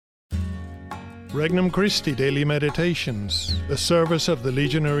Regnum Christi Daily Meditations, the service of the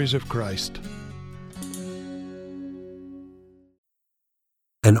Legionaries of Christ.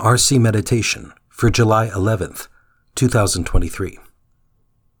 An RC Meditation for July 11th, 2023.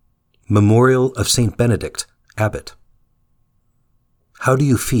 Memorial of Saint Benedict, Abbot. How do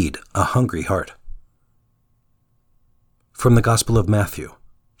you feed a hungry heart? From the Gospel of Matthew,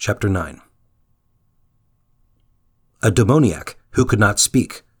 chapter 9. A demoniac who could not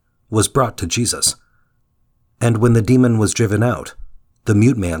speak was brought to Jesus, and when the demon was driven out, the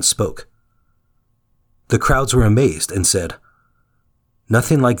mute man spoke. The crowds were amazed and said,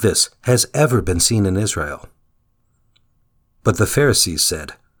 "Nothing like this has ever been seen in Israel." But the Pharisees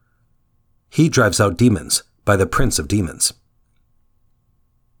said, "He drives out demons by the prince of demons."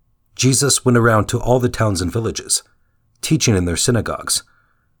 Jesus went around to all the towns and villages, teaching in their synagogues,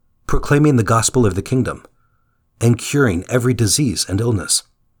 proclaiming the gospel of the kingdom, and curing every disease and illness.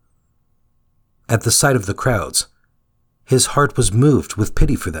 At the sight of the crowds, his heart was moved with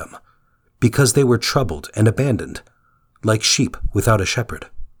pity for them, because they were troubled and abandoned, like sheep without a shepherd.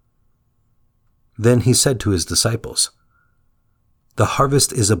 Then he said to his disciples, "The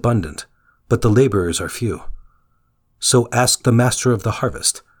harvest is abundant, but the laborers are few. So ask the master of the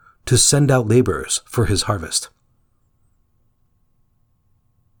harvest to send out laborers for his harvest."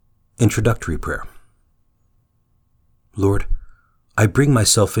 Introductory Prayer. Lord, I bring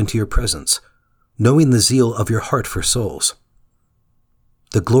myself into your presence, knowing the zeal of your heart for souls.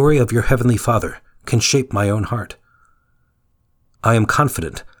 The glory of your Heavenly Father can shape my own heart. I am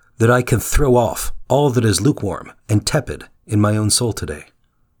confident that I can throw off all that is lukewarm and tepid in my own soul today.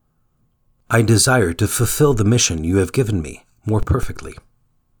 I desire to fulfill the mission you have given me more perfectly.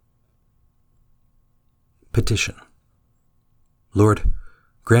 Petition. Lord,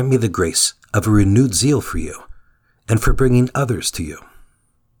 grant me the grace of a renewed zeal for you and for bringing others to you.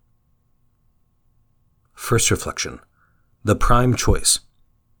 First reflection, the prime choice.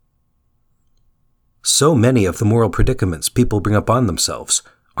 So many of the moral predicaments people bring upon themselves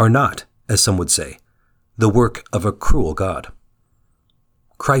are not, as some would say, the work of a cruel God.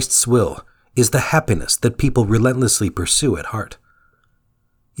 Christ's will is the happiness that people relentlessly pursue at heart.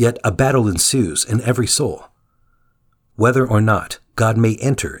 Yet a battle ensues in every soul, whether or not God may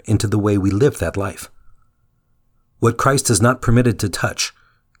enter into the way we live that life. What Christ is not permitted to touch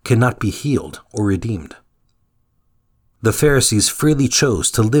cannot be healed or redeemed. The Pharisees freely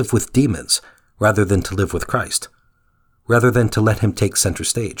chose to live with demons rather than to live with Christ, rather than to let him take center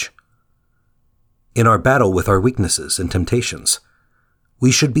stage. In our battle with our weaknesses and temptations,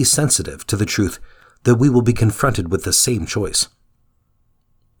 we should be sensitive to the truth that we will be confronted with the same choice.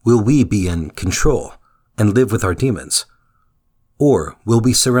 Will we be in control and live with our demons, or will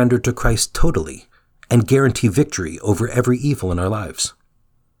we surrender to Christ totally and guarantee victory over every evil in our lives?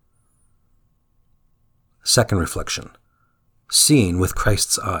 Second reflection, seeing with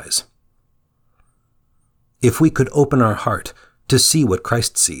Christ's eyes. If we could open our heart to see what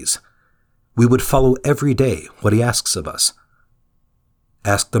Christ sees, we would follow every day what he asks of us.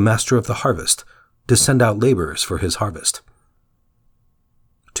 Ask the master of the harvest to send out laborers for his harvest.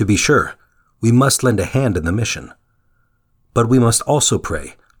 To be sure, we must lend a hand in the mission, but we must also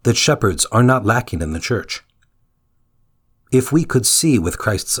pray that shepherds are not lacking in the church. If we could see with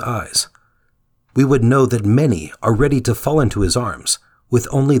Christ's eyes, we would know that many are ready to fall into his arms with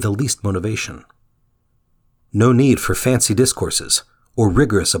only the least motivation. No need for fancy discourses or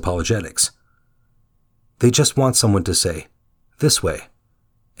rigorous apologetics. They just want someone to say, "This way,"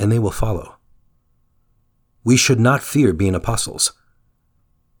 and they will follow. We should not fear being apostles.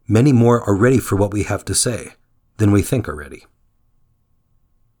 Many more are ready for what we have to say than we think are ready.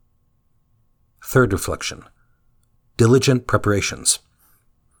 Third reflection, diligent preparations.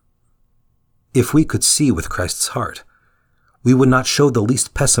 If we could see with Christ's heart, we would not show the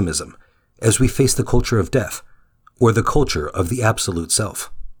least pessimism as we face the culture of death or the culture of the absolute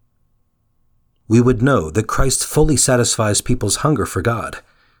self. We would know that Christ fully satisfies people's hunger for God,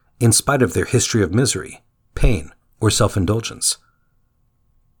 in spite of their history of misery, pain, or self-indulgence.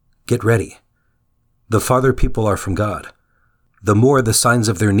 Get ready. The farther people are from God, the more the signs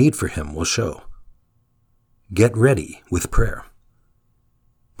of their need for him will show. Get ready with prayer.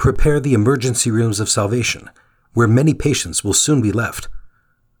 Prepare the emergency rooms of salvation, where many patients will soon be left.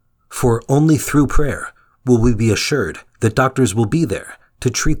 For only through prayer will we be assured that doctors will be there to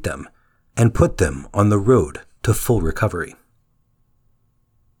treat them and put them on the road to full recovery.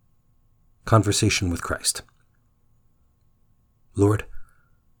 Conversation with Christ. Lord,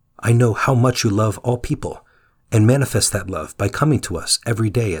 I know how much you love all people and manifest that love by coming to us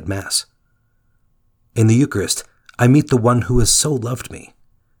every day at Mass. In the Eucharist, I meet the one who has so loved me.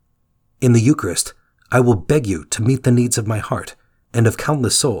 In the Eucharist, I will beg you to meet the needs of my heart and of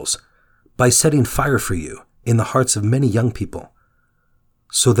countless souls by setting fire for you in the hearts of many young people,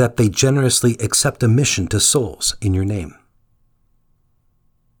 so that they generously accept a mission to souls in your name.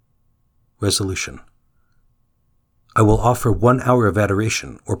 Resolution. I will offer 1 hour of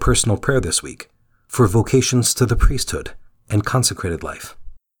adoration or personal prayer this week for vocations to the priesthood and consecrated life.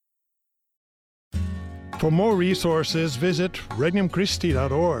 For more resources, visit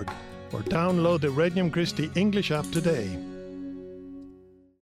regnumchristi.org or download the Regnum Christi English app today.